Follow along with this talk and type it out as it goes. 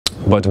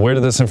But where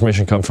did this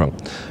information come from?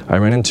 I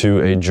ran into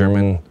a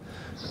German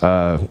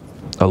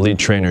elite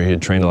trainer. He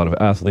had trained a lot of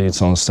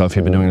athletes, all this stuff.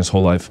 He'd been doing his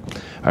whole life.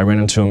 I ran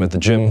into him at the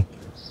gym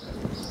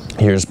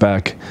years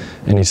back,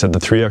 and he said the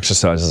 3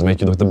 exercises make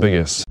you look the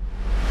biggest.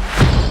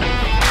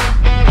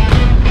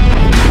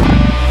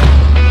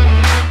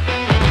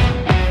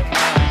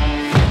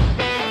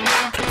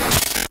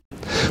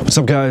 What's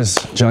up guys,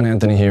 John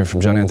Anthony here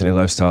from John Anthony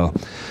Lifestyle.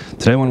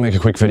 Today I want to make a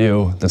quick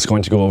video that's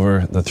going to go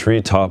over the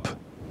 3 top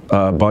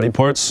body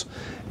parts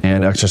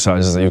and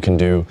exercises that you can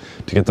do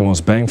to get the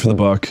most bang for the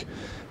buck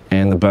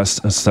and the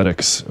best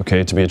aesthetics,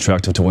 okay, to be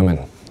attractive to women.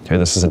 Okay,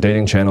 this is a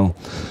dating channel.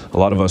 A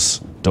lot of us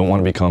don't want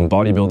to become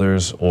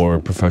bodybuilders or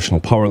professional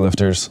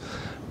powerlifters,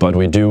 but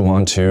we do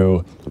want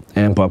to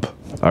amp up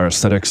our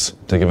aesthetics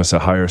to give us a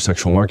higher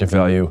sexual market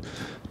value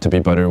to be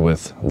better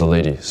with the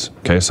ladies.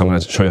 Okay, so I'm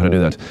going to show you how to do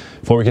that.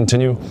 Before we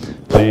continue,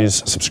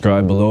 please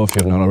subscribe below if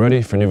you have not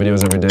already for new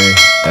videos every day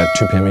at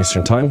 2 p.m.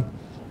 Eastern Time.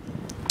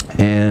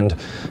 And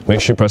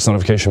make sure you press the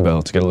notification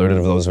bell to get alerted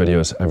of those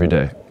videos every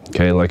day.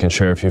 Okay, like and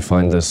share if you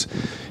find this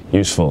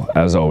useful,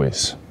 as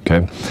always.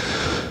 Okay,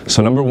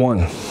 so number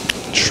 1,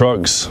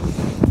 shrugs.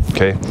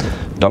 Okay,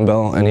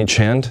 dumbbell in each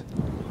hand.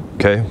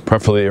 Okay,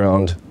 preferably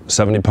around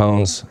 70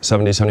 pounds,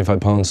 70, 75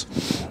 pounds.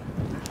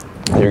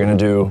 You're going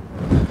to do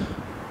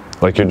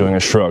like you're doing a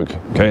shrug,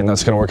 okay? And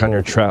that's gonna work on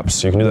your traps.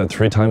 So you can do that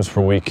 3 times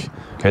per week,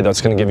 okay? That's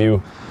gonna give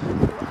you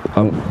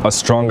a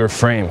stronger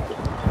frame,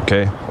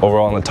 okay?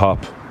 Overall on the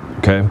top,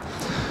 okay?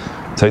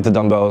 Take the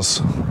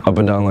dumbbells up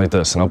and down like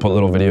this, and I'll put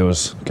little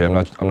videos, okay?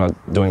 I'm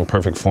not doing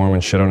perfect form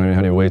and shit, I don't even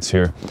have any weights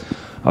here.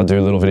 I'll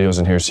do little videos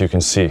in here so you can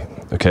see,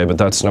 okay? But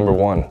that's number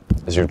 1,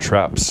 is your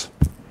traps.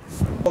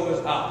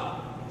 Goes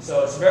up.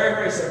 So it's very,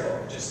 very simple.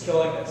 Just kill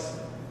like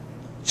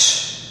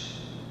this.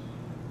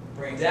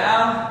 Bring it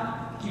down.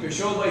 Keep your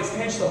shoulder blades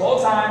pinched the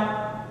whole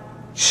time.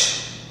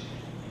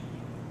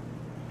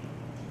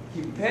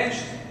 Keep it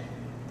pinched.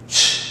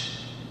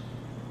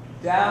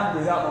 Down,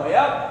 breathe out on the way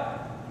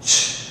up.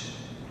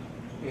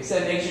 Like I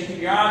said, make sure you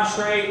keep your arms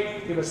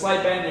straight. Give a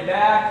slight bend in your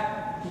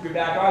back. Keep your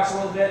back arched a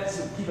little bit,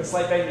 so keep a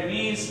slight bend in your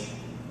knees.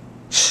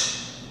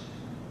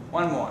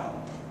 1 more.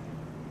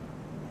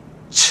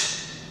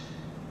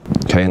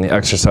 Okay, and the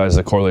exercise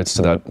that correlates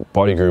to that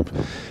body group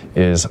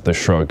is the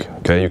shrug.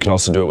 Okay, you can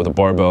also do it with a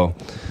barbell.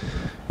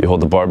 You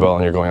hold the barbell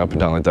and you're going up and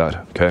down like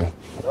that, okay?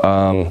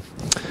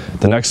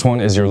 The next one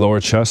is your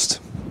lower chest.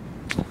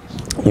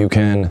 You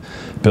can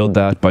build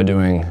that by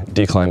doing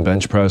decline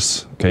bench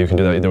press. Okay, you can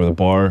do that either with a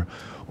bar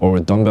or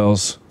with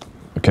dumbbells,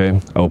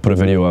 okay? I will put a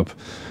video up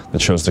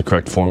that shows the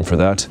correct form for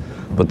that.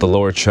 But the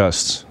lower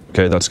chest,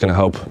 okay, that's gonna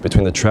help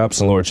between the traps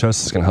and lower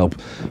chest, it's gonna help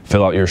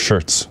fill out your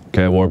shirts,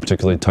 okay? I wore a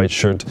particularly tight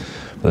shirt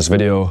for this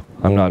video.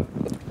 I'm not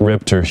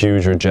ripped or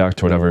huge or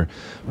jacked or whatever,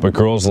 but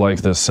girls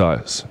like this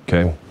size,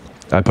 okay?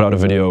 I put out a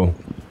video,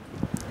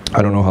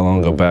 I don't know how long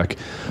ago back,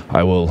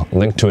 I will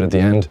link to it at the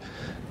end,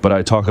 but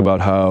I talk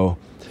about how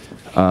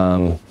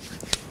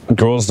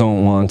girls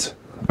don't want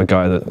a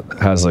guy that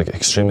has like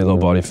extremely low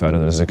body fat or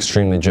that is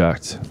extremely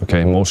jacked,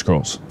 okay, most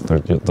girls.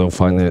 They'll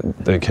find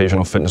the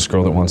occasional fitness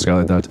girl that wants a guy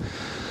like that.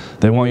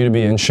 They want you to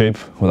be in shape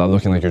without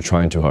looking like you're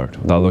trying too hard,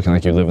 without looking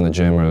like you live in the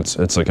gym or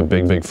it's like a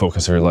big, big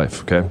focus of your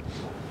life, okay?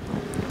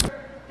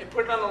 You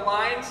put it on the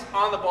lines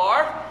on the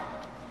bar.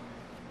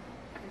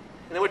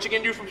 And then what you're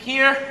going to do from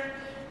here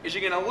is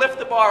you're going to lift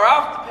the bar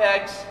off the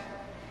pegs,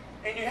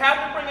 and you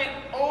have to bring it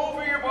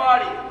over your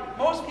body.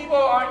 Most people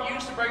aren't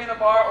used to bringing the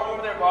bar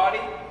over their body,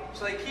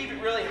 so they keep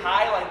it really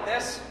high like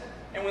this,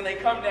 and when they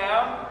come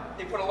down,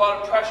 they put a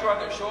lot of pressure on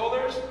their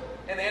shoulders,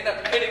 and they end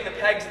up hitting the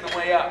pegs on the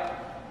way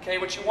up. Okay,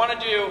 what you want to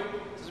do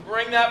is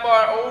bring that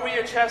bar over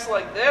your chest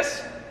like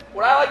this.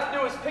 What I like to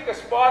do is pick a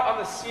spot on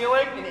the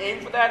ceiling and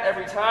aim for that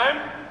every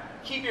time.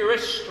 Keep your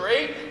wrist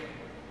straight,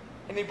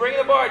 and then bring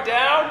the bar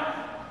down,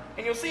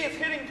 and you'll see it's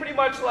hitting pretty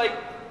much like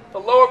the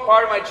lower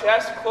part of my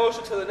chest,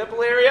 closer to the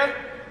nipple area.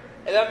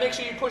 And then make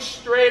sure you push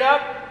straight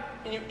up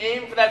and you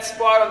aim for that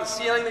spot on the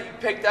ceiling that you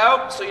picked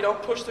out so you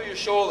don't push through your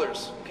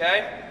shoulders,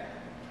 okay?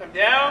 Come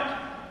down,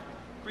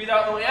 breathe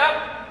out the way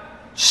up.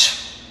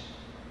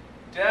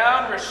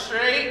 Down, wrist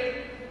straight,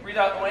 breathe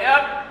out the way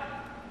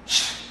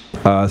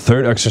up.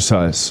 Third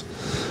exercise,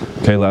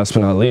 okay, last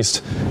but not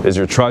least, is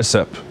your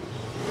tricep,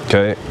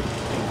 okay?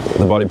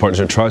 The body part is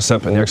your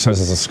tricep, and the exercise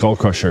is a skull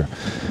crusher.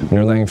 When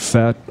you're laying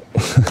flat,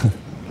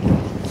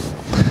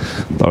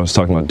 thought I was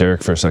talking about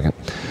Derek for a second.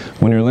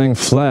 When you're laying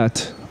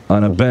flat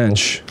on a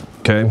bench,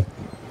 okay,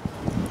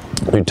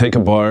 you take a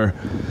bar,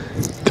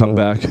 come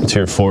back to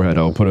your forehead.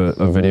 I'll put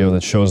a video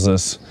that shows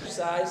this.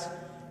 Exercise,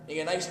 you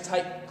get a nice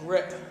tight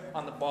grip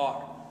on the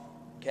bar,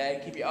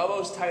 okay? Keep your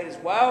elbows tight as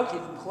well,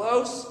 keep them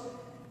close.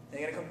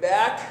 Then you're gonna come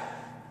back,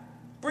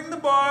 bring the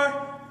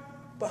bar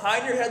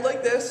behind your head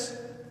like this.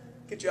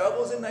 Get your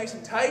elbows in nice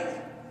and tight.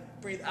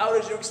 Breathe out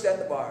as you extend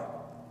the bar.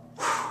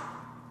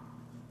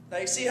 Now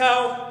you see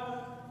how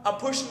I'm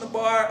pushing the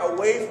bar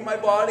away from my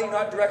body,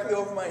 not directly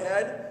over my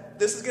head?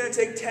 This is going to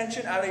take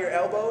tension out of your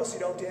elbow so you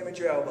don't damage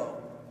your elbow.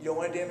 You don't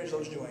want to damage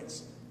those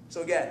joints.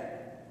 So again,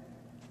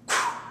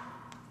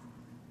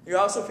 You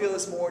also feel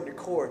this more in your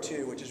core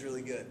too, which is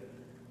really good.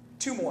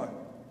 2 more.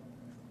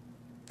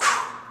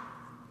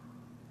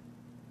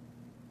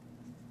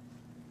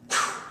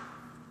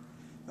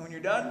 And when you're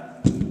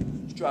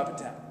done, just drop it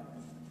down.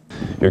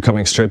 You're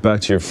coming straight back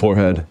to your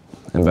forehead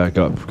and back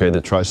up. Okay,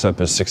 the tricep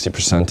is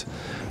 60%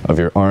 of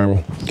your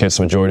arm. Okay, it's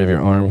the majority of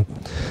your arm.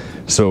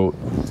 So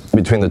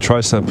between the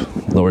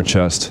tricep, lower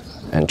chest,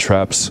 and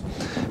traps,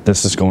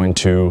 this is going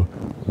to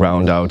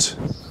round out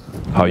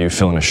how you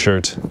feel in a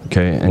shirt,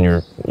 okay, and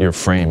your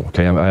frame.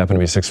 Okay, I happen to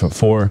be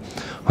 6'4",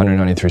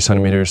 193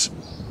 centimeters.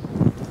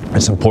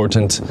 It's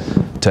important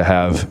to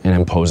have an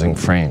imposing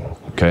frame,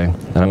 okay?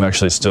 And I'm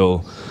actually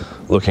still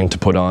looking to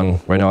put on,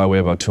 right now I weigh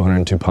about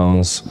 202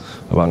 pounds,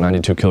 about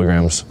 92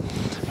 kilograms.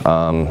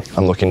 I'm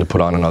looking to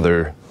put on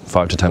another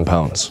 5 to 10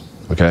 pounds,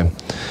 okay?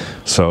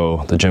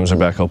 So the gyms are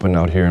back open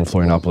out here in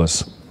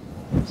Florianopolis.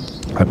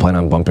 I plan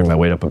on bumping my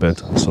weight up a bit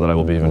so that I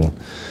will be even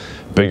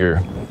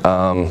bigger.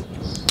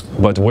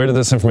 But where did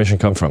this information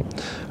come from?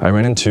 I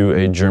ran into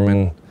a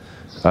German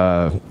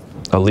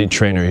elite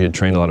trainer. He had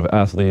trained a lot of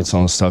athletes,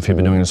 all this stuff. He'd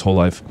been doing his whole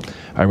life.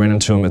 I ran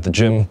into him at the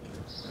gym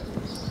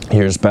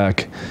years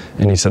back,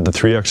 and he said the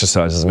 3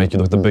 exercises that make you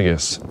look the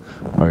biggest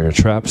are your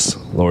traps,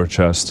 lower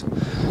chest,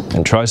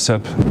 and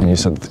tricep. And he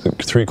said the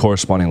 3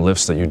 corresponding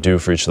lifts that you do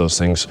for each of those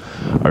things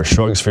are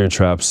shrugs for your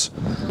traps,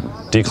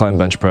 decline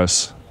bench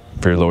press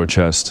for your lower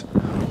chest,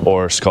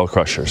 or skull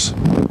crushers.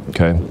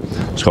 Okay,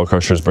 skull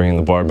crushers bringing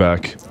the bar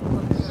back.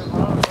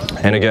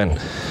 And again,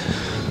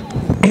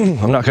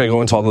 I'm not going to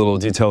go into all the little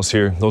details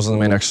here. Those are the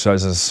main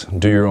exercises.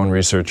 Do your own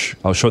research.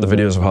 I'll show the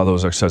videos of how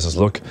those exercises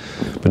look,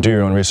 but do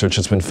your own research.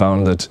 It's been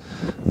found that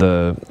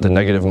the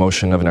negative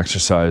motion of an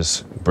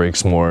exercise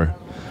breaks more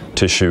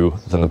tissue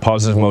than the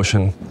positive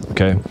motion,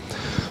 okay?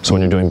 So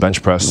when you're doing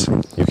bench press,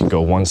 you can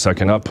go 1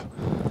 second up,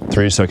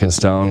 3 seconds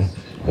down,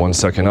 1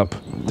 second up,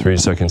 3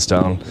 seconds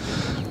down.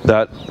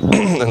 That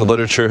in the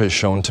literature has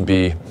shown to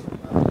be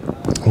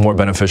more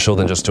beneficial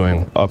than just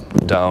doing up,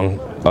 down,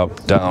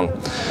 up, down.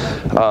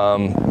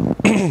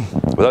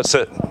 But that's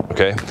it,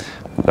 okay?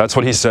 That's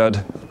what he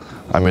said.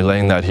 I'm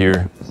relaying that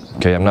here.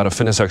 Okay, I'm not a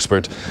fitness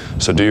expert,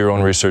 so do your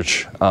own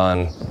research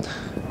on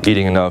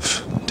eating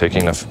enough,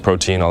 taking enough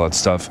protein, all that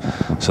stuff,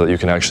 so that you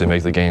can actually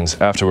make the gains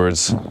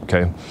afterwards,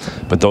 okay?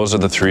 But those are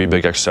the 3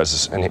 big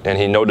exercises. And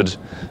he noted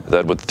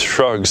that with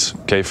shrugs,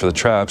 okay, for the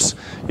traps,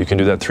 you can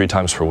do that 3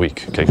 times per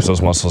week, okay, because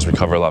those muscles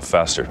recover a lot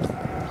faster.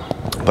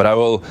 But I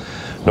will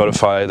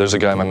notify, there's a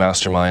guy in my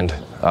mastermind,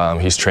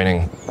 he's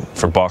training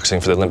for boxing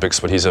for the Olympics,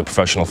 but he's a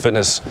professional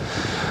fitness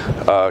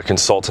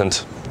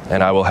consultant,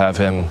 and I will have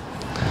him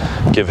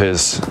give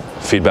his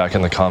feedback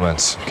in the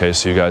comments, okay,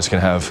 so you guys can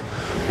have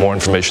more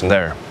information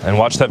there. And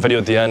watch that video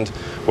at the end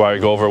where I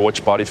go over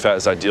which body fat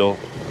is ideal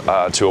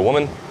to a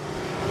woman.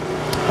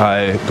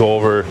 I go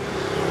over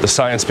the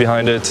science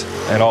behind it,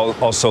 and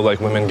also like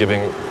women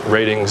giving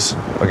ratings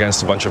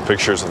against a bunch of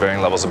pictures with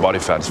varying levels of body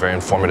fat. It's very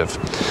informative.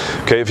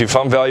 Okay, if you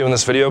found value in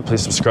this video,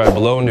 please subscribe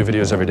below. New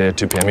videos every day at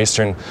 2 p.m.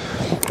 Eastern.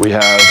 We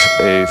have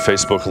a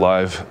Facebook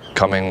Live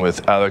coming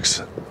with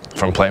Alex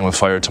from Playing with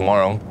Fire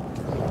tomorrow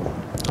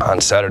on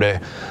Saturday.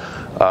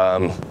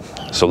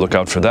 So look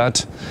out for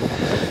that.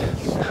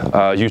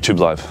 YouTube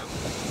Live,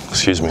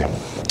 excuse me.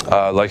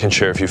 Like and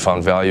share if you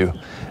found value,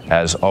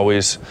 as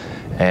always.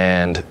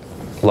 And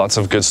lots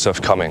of good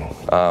stuff coming.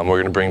 We're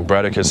going to bring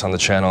Bradicus on the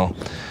channel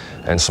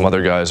and some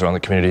other guys around the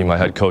community. My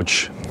head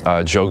coach,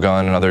 Joe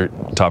Gunn, another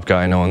top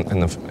guy I know in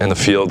the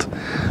field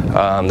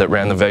that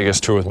ran the Vegas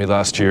tour with me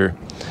last year.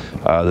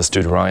 This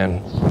dude,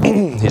 Ryan,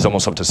 he's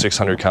almost up to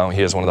 600 count.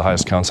 He has one of the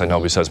highest counts I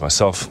know besides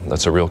myself.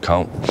 That's a real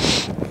count.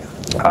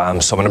 So I'm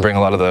going to bring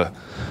a lot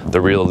of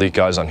the real elite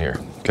guys on here,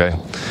 okay?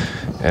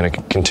 And I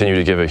continue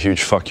to give a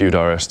huge fuck you to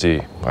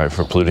RSD, all right,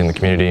 for polluting the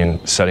community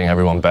and setting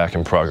everyone back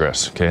in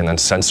progress, okay, and then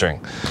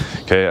censoring.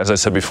 Okay, as I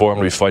said before, I'm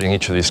going to be fighting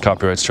each of these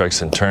copyright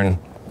strikes in turn.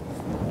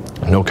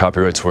 No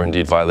copyrights were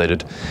indeed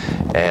violated,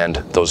 and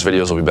those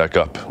videos will be back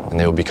up, and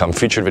they will become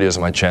featured videos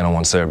on my channel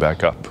once they're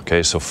back up,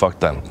 okay, so fuck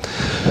them.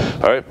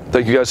 All right,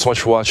 thank you guys so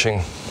much for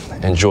watching.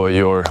 Enjoy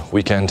your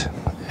weekend,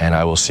 and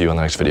I will see you on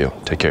the next video.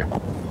 Take care.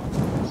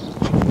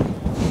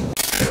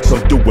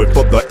 Some do it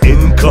for the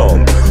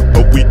income,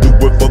 but we do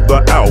it for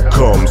the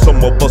outcome.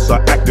 Some of us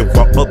are active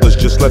while others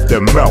just let their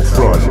mouth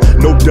run.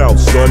 No doubt,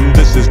 son,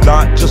 this is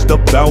not just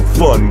about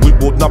fun. We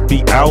will not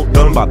be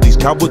outdone by these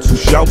cowards who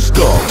shout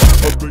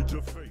scum.